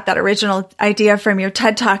maybe I got that original idea from your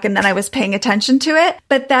TED Talk and then I was paying attention to it,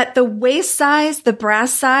 but that the waist size, the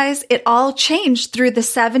breast size, it all changed through the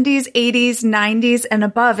 70s, 80s, 90s, and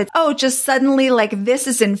above. Just suddenly like this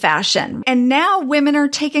is in fashion. And now women are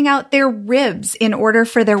taking out their ribs in order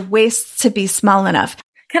for their waists to be small enough.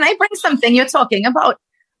 Can I bring something you're talking about?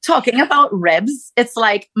 Talking about ribs, it's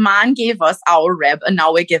like man gave us our rib and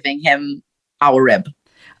now we're giving him our rib.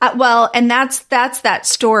 And that's that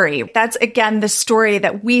story. That's again the story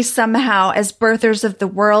that we somehow as birthers of the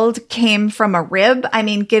world came from a rib. I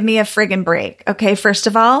mean, give me a friggin' break. Okay, first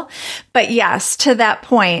of all. But yes, to that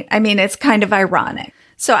point, I mean, it's kind of ironic.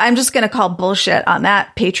 So I'm just going to call bullshit on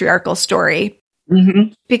that patriarchal story.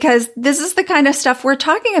 Mm-hmm. Because this is the kind of stuff we're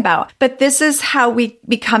talking about. But this is how we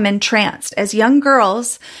become entranced. As young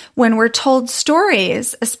girls, when we're told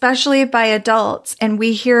stories, especially by adults, and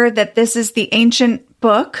we hear that this is the ancient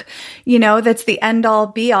book, that's the end all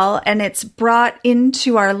be all, and it's brought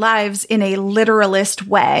into our lives in a literalist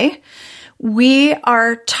way, we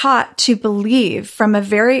are taught to believe from a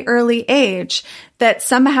very early age that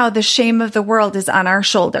somehow the shame of the world is on our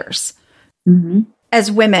shoulders. Mm-hmm. As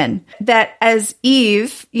women, that as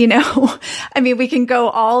Eve, I mean, we can go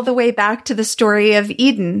all the way back to the story of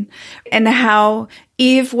Eden and how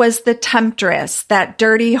Eve was the temptress, that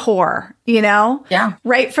dirty whore, Yeah.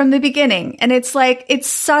 Right from the beginning. And it's like, it's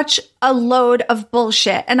such a load of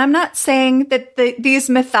bullshit. And I'm not saying that these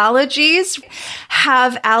mythologies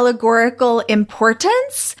have allegorical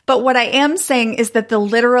importance, but what I am saying is that the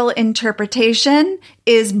literal interpretation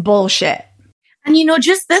is bullshit. And,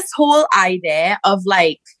 just this whole idea of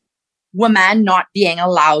like women not being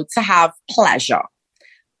allowed to have pleasure,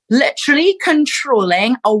 literally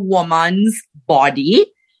controlling a woman's body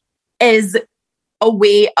is a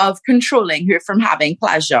way of controlling her from having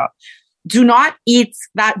pleasure. Do not eat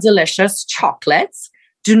that delicious chocolate.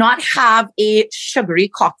 Do not have a sugary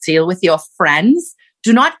cocktail with your friends.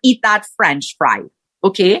 Do not eat that French fry.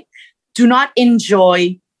 Okay? Do not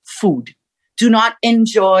enjoy food. Do not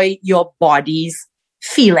enjoy your body's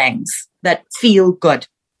feelings that feel good.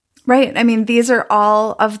 Right. I mean, these are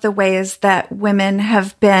all of the ways that women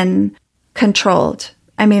have been controlled.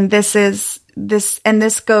 I mean, this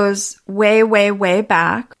goes way, way, way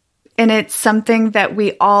back. And it's something that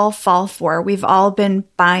we all fall for. We've all been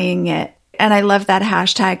buying it. And I love that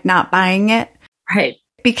hashtag, not buying it. Right.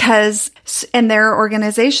 Because, and there are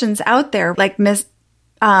organizations out there like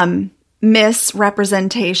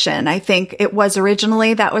misrepresentation. I think it was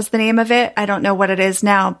originally, that was the name of it. I don't know what it is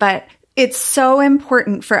now, but it's so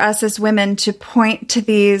important for us as women to point to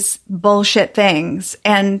these bullshit things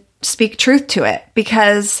and speak truth to it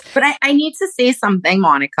because... But I need to say something,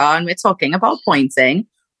 Monica, and we're talking about pointing.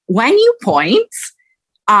 When you point,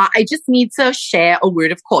 I just need to share a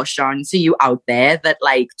word of caution to you out there that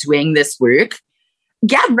like doing this work,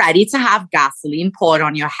 get ready to have gasoline poured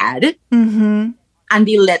on your head. Mm-hmm. And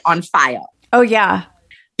be lit on fire. Oh, yeah.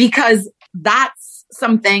 Because that's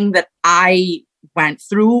something that I went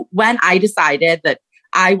through when I decided that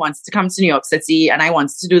I wanted to come to New York City and I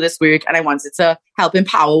wanted to do this work and I wanted to help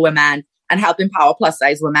empower women and help empower plus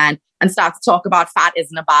size women and start to talk about fat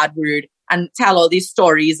isn't a bad word and tell all these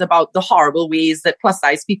stories about the horrible ways that plus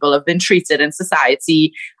size people have been treated in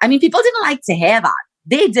society. I mean, people didn't like to hear that.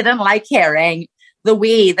 They didn't like hearing the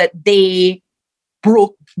way that they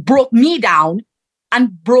broke me down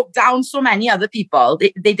and broke down so many other people.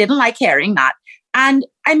 They didn't like hearing that. And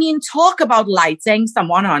I mean, talk about lighting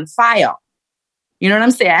someone on fire. You know what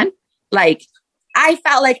I'm saying? Like, I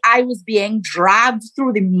felt like I was being dragged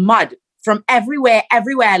through the mud from everywhere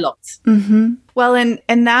I looked. Mm-hmm. Well,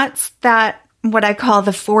 and that's that, what I call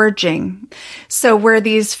the forging. So we're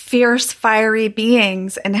these fierce, fiery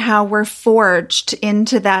beings, and how we're forged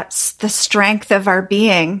into that, the strength of our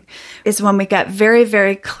being is when we get very,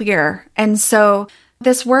 very clear. And so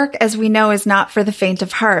this work, as we know, is not for the faint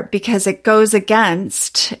of heart because it goes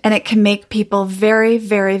against and it can make people very,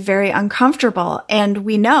 very, very uncomfortable. And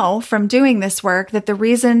we know from doing this work that the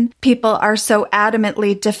reason people are so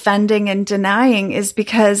adamantly defending and denying is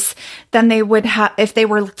because then they would have, if they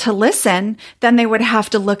were to listen, then they would have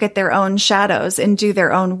to look at their own shadows and do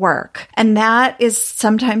their own work. And that is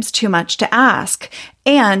sometimes too much to ask.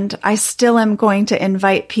 And I still am going to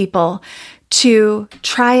invite people to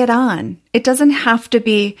try it on. It doesn't have to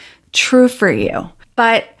be true for you.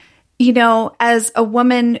 But, you know, as a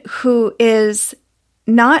woman who is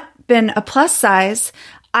not been a plus size,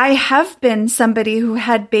 I have been somebody who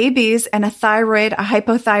had babies and a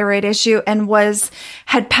hypothyroid issue and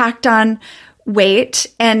had packed on weight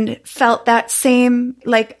and felt that same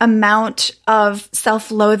like amount of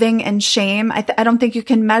self-loathing and shame. I don't think you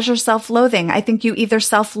can measure self-loathing. I think you either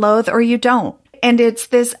self-loathe or you don't. And it's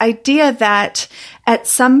this idea that at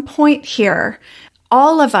some point here,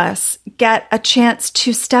 all of us get a chance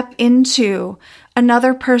to step into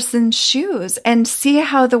another person's shoes and see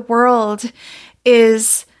how the world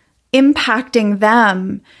is impacting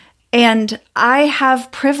them. And I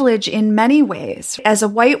have privilege in many ways. As a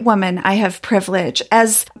white woman, I have privilege.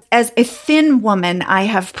 As a thin woman, I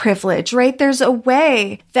have privilege, right? There's a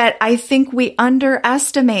way that I think we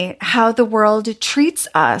underestimate how the world treats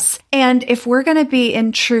us. And if we're going to be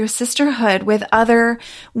in true sisterhood with other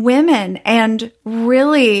women and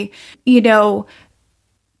really, you know,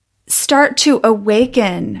 start to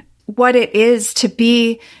awaken what it is to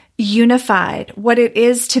be unified, what it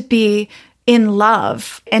is to be in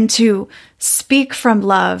love and to speak from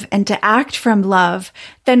love and to act from love,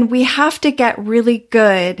 then we have to get really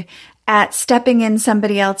good at stepping in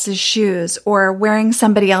somebody else's shoes or wearing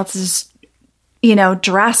somebody else's, you know,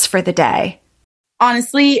 dress for the day.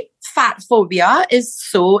 Honestly, fat phobia is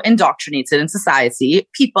so indoctrinated in society.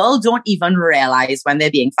 People don't even realize when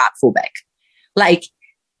they're being fat phobic. Like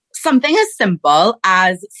something as simple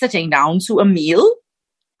as sitting down to a meal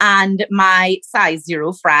and my size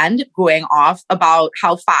 0 friend going off about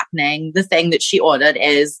how fattening the thing that she ordered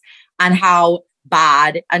is and how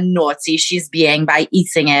bad and naughty she's being by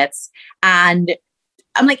eating it. And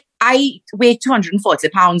I'm like, I weigh 240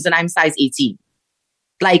 pounds and I'm size 18.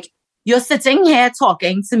 Like, you're sitting here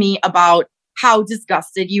talking to me about how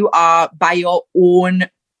disgusted you are by your own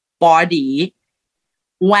body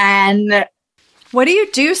when... What do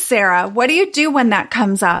you do, Sarah? What do you do when that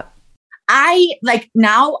comes up?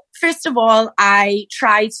 Now, first of all, I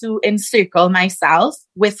try to encircle myself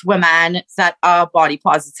with women that are body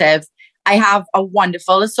positive. I have a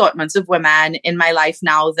wonderful assortment of women in my life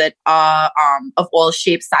now that are of all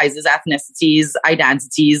shapes, sizes, ethnicities,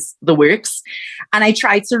 identities, the works. And I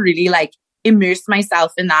try to really immerse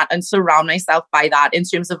myself in that and surround myself by that in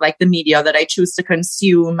terms of the media that I choose to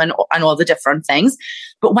consume and all the different things.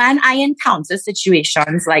 But when I encounter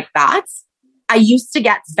situations like that, I used to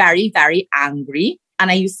get very, very angry and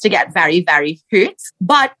I used to get very, very hurt.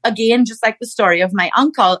 But again, just like the story of my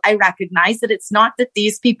uncle, I recognize that it's not that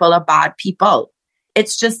these people are bad people.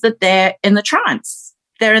 It's just that they're in the trance.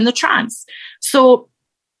 They're in the trance. So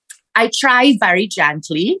I try very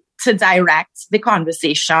gently to direct the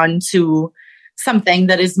conversation to something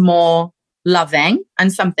that is more loving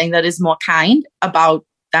and something that is more kind about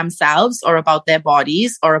themselves or about their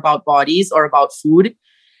bodies or about food.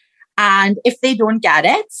 And if they don't get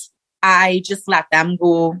it, I just let them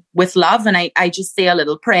go with love. And I just say a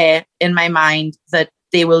little prayer in my mind that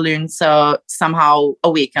they will learn to somehow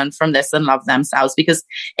awaken from this and love themselves, because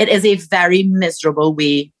it is a very miserable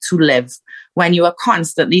way to live when you are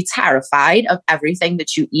constantly terrified of everything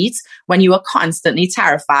that you eat, when you are constantly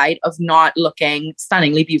terrified of not looking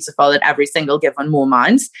stunningly beautiful at every single given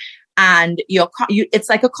moment. And it's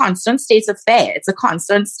like a constant state of fear. It's a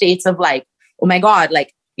constant state of oh my God,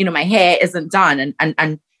 my hair isn't done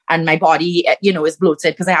and and my body, is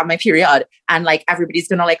bloated because I have my period. And like, everybody's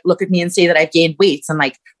going to like look at me and say that I've gained weight and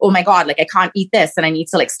like, oh my God, like I can't eat this and I need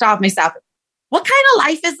to like starve myself. What kind of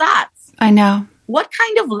life is that? I know. What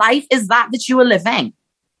kind of life is that you are living?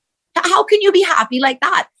 How can you be happy like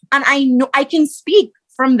that? And I know I can speak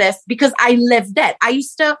from this because I lived it. I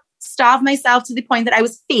used to starve myself to the point that I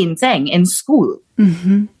was fainting in school.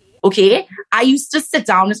 Mm-hmm. Okay. I used to sit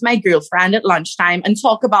down with my girlfriend at lunchtime and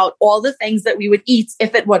talk about all the things that we would eat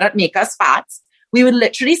if it wouldn't make us fat. We would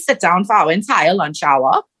literally sit down for our entire lunch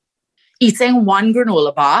hour, eating one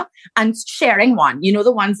granola bar and sharing one.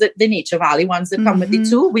 The ones that the Nature Valley ones that come with the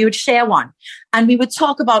two, we would share one. And we would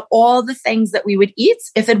talk about all the things that we would eat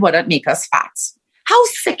if it wouldn't make us fat. How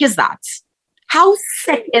sick is that? How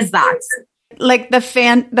sick is that? Like the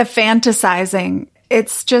fantasizing.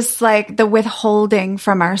 It's just like the withholding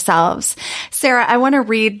from ourselves. Sarah, I want to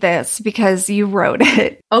read this because you wrote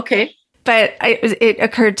it. Okay. But it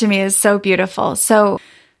occurred to me as so beautiful. So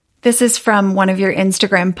this is from one of your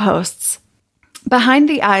Instagram posts. Behind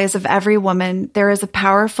the eyes of every woman, there is a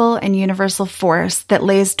powerful and universal force that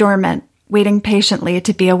lays dormant, waiting patiently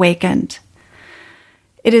to be awakened.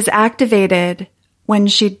 It is activated when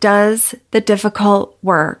she does the difficult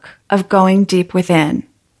work of going deep within,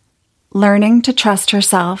 learning to trust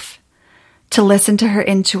herself, to listen to her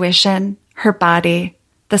intuition, her body,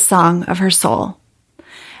 the song of her soul.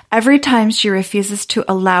 Every time she refuses to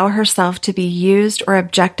allow herself to be used or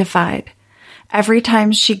objectified, every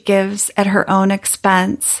time she gives at her own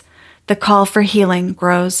expense, the call for healing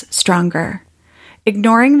grows stronger.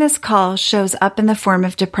 Ignoring this call shows up in the form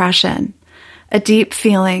of depression, a deep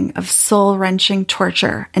feeling of soul-wrenching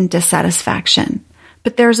torture and dissatisfaction.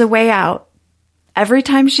 But there's a way out. Every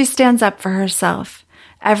time she stands up for herself,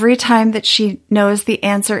 every time that she knows the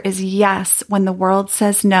answer is yes when the world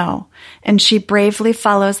says no, and she bravely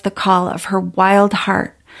follows the call of her wild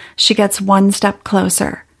heart, she gets one step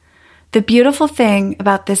closer. The beautiful thing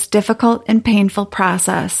about this difficult and painful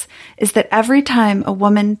process is that every time a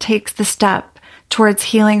woman takes the step towards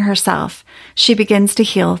healing herself, she begins to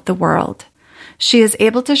heal the world. She is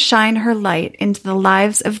able to shine her light into the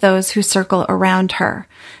lives of those who circle around her,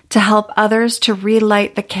 to help others to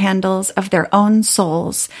relight the candles of their own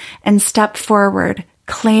souls and step forward,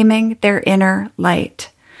 claiming their inner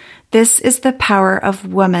light. This is the power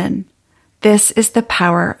of woman. This is the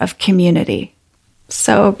power of community.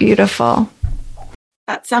 So beautiful.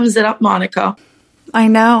 That sums it up, Monica. I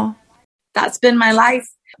know. That's been my life.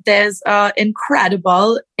 There's an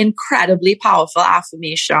incredibly powerful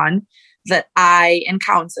affirmation that I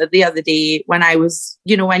encountered the other day when I was,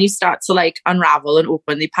 when you start to like unravel and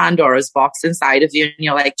open the Pandora's box inside of you and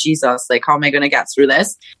you're like, Jesus, like, how am I going to get through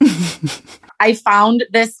this? I found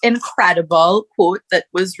this incredible quote that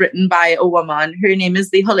was written by a woman. Her name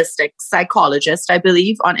is the Holistic Psychologist, I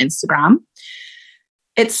believe, on Instagram.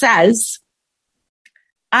 It says,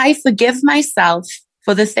 I forgive myself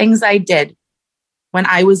for the things I did when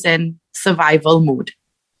I was in survival mode.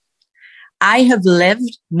 I have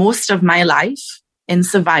lived most of my life in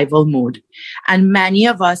survival mode, and many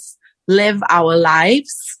of us live our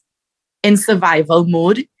lives in survival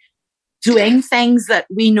mode, doing things that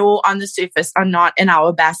we know on the surface are not in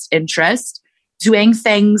our best interest, doing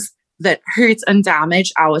things that hurt and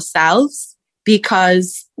damage ourselves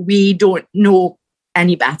because we don't know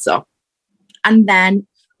any better. And then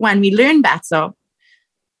when we learn better,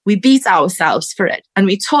 we beat ourselves for it and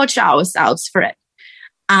we torture ourselves for it.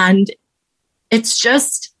 And it's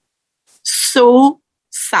just so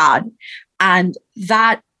sad. And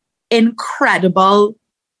that incredible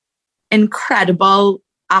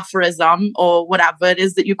aphorism or whatever it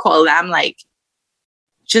is that you call them, like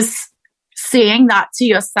just saying that to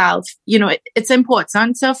yourself, it's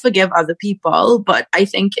important to forgive other people, but I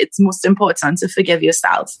think it's most important to forgive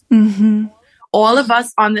yourself. Mm-hmm. All of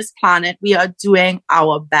us on this planet, we are doing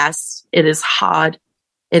our best. It is hard.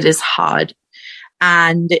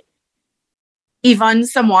 And even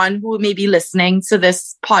someone who may be listening to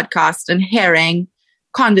this podcast and hearing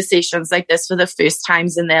conversations like this for the first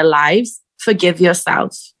times in their lives, forgive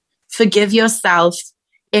yourself. Forgive yourself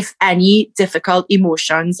if any difficult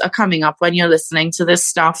emotions are coming up when you're listening to this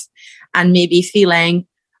stuff and maybe feeling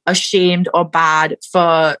ashamed or bad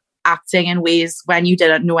for acting in ways when you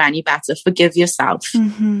didn't know any better. Forgive yourself.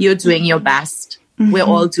 Mm-hmm. You're doing your best. Mm-hmm. We're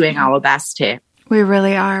all doing our best here. We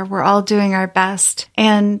really are. We're all doing our best.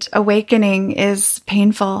 And awakening is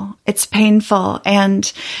painful. It's painful.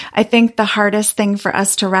 And I think the hardest thing for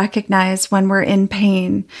us to recognize when we're in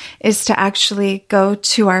pain is to actually go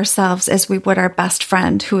to ourselves as we would our best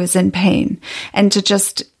friend who is in pain, and to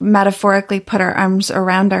just metaphorically put our arms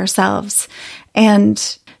around ourselves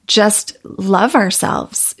and just love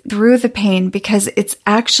ourselves through the pain, because it's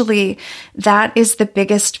actually, that is the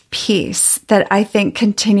biggest piece that I think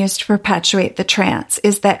continues to perpetuate the trance,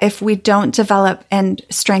 is that if we don't develop and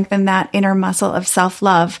strengthen that inner muscle of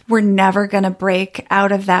self-love, we're never going to break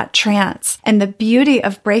out of that trance. And the beauty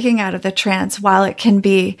of breaking out of the trance, while it can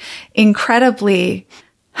be incredibly,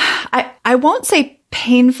 I won't say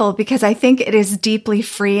painful, because I think it is deeply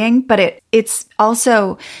freeing, but it's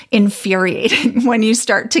also infuriating when you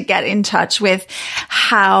start to get in touch with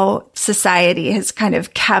how society has kind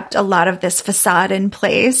of kept a lot of this facade in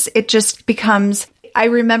place. It just becomes, I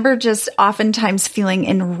remember just oftentimes feeling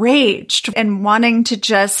enraged and wanting to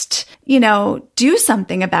just, do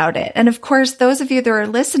something about it. And of course, those of you that are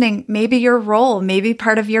listening, maybe your role, maybe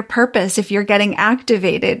part of your purpose, if you're getting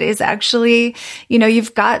activated, is actually,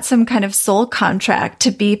 you've got some kind of soul contract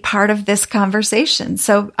to be part of this conversation.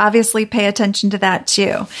 So obviously pay attention to that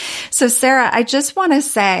too. So Sarah, I just want to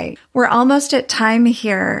say we're almost at time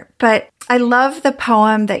here, but I love the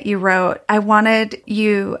poem that you wrote. I wanted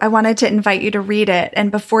to invite you to read it.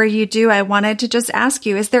 And before you do, I wanted to just ask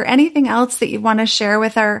you, is there anything else that you want to share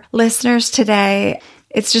with our listeners today?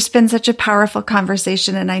 It's just been such a powerful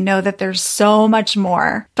conversation, and I know that there's so much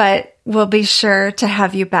more, but we'll be sure to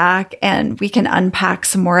have you back and we can unpack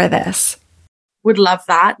some more of this. Would love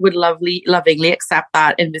that. Would lovingly accept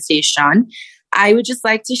that invitation. I would just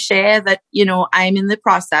like to share that, I'm in the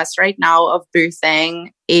process right now of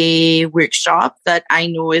birthing a workshop that I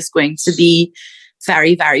know is going to be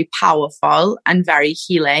very, very powerful and very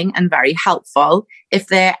healing and very helpful. If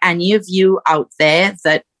there are any of you out there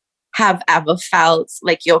that have ever felt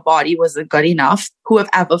like your body wasn't good enough, who have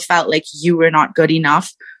ever felt like you were not good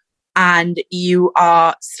enough, and you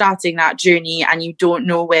are starting that journey and you don't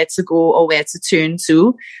know where to go or where to turn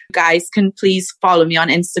to, guys can please follow me on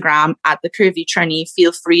Instagram at the Curvy Trini.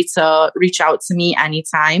 Feel free to reach out to me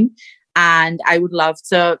anytime. And I would love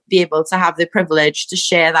to be able to have the privilege to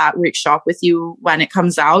share that workshop with you when it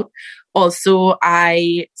comes out. Also,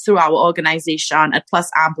 through our organization at Plus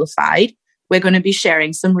Amplified, we're going to be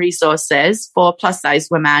sharing some resources for plus size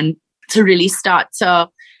women to really start to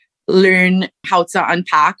learn how to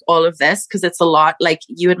unpack all of this, because it's a lot. Like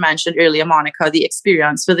you had mentioned earlier, Monica, the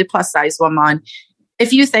experience for the plus size woman.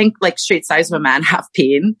 If you think like straight size women have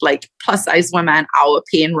pain, like plus size women, our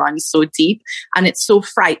pain runs so deep, and it's so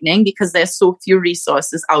frightening because there's so few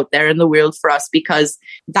resources out there in the world for us, because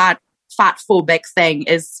that fat phobic thing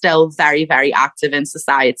is still very, very active in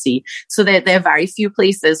society. So there are very few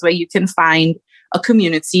places where you can find a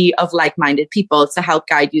community of like-minded people to help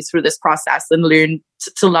guide you through this process and learn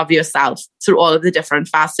to love yourself through all of the different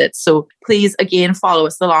facets. So please, again, follow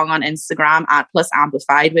us along on Instagram at Plus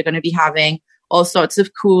Amplified. We're going to be having all sorts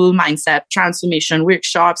of cool mindset transformation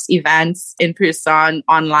workshops, events, in person,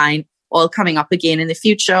 online, all coming up again in the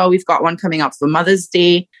future. We've got one coming up for Mother's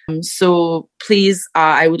Day. So please,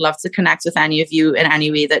 I would love to connect with any of you in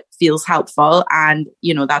any way that feels helpful. And,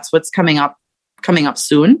 that's what's coming up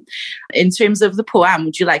soon. In terms of the poem,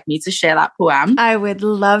 would you like me to share that poem? I would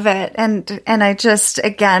love it. And I just,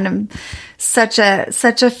 again, I'm such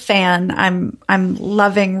a fan. I'm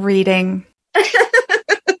loving reading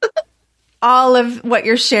all of what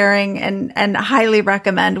you're sharing, and highly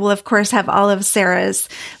recommend. We'll of course have all of Sarah's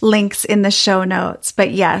links in the show notes, but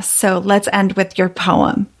yes. So let's end with your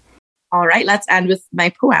poem. All right, let's end with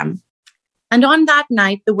my poem. And on that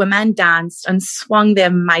night, the women danced and swung their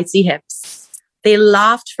mighty hips. They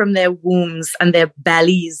laughed from their wombs and their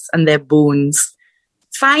bellies and their bones.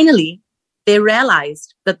 Finally, they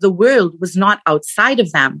realized that the world was not outside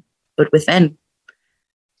of them, but within.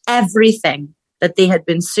 Everything that they had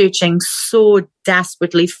been searching so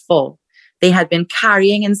desperately for, they had been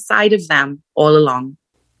carrying inside of them all along.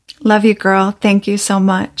 Love you, girl. Thank you so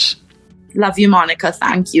much. Love you, Monica.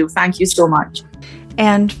 Thank you. Thank you so much.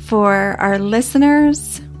 And for our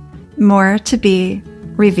listeners, more to be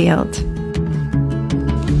revealed.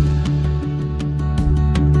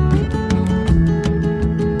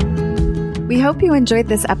 We hope you enjoyed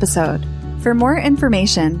this episode. For more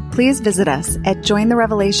information, please visit us at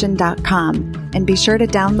jointherevelation.com and be sure to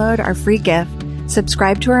download our free gift,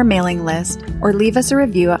 subscribe to our mailing list, or leave us a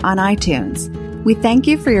review on iTunes. We thank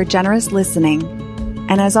you for your generous listening.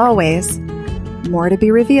 And as always, more to be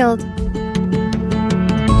revealed.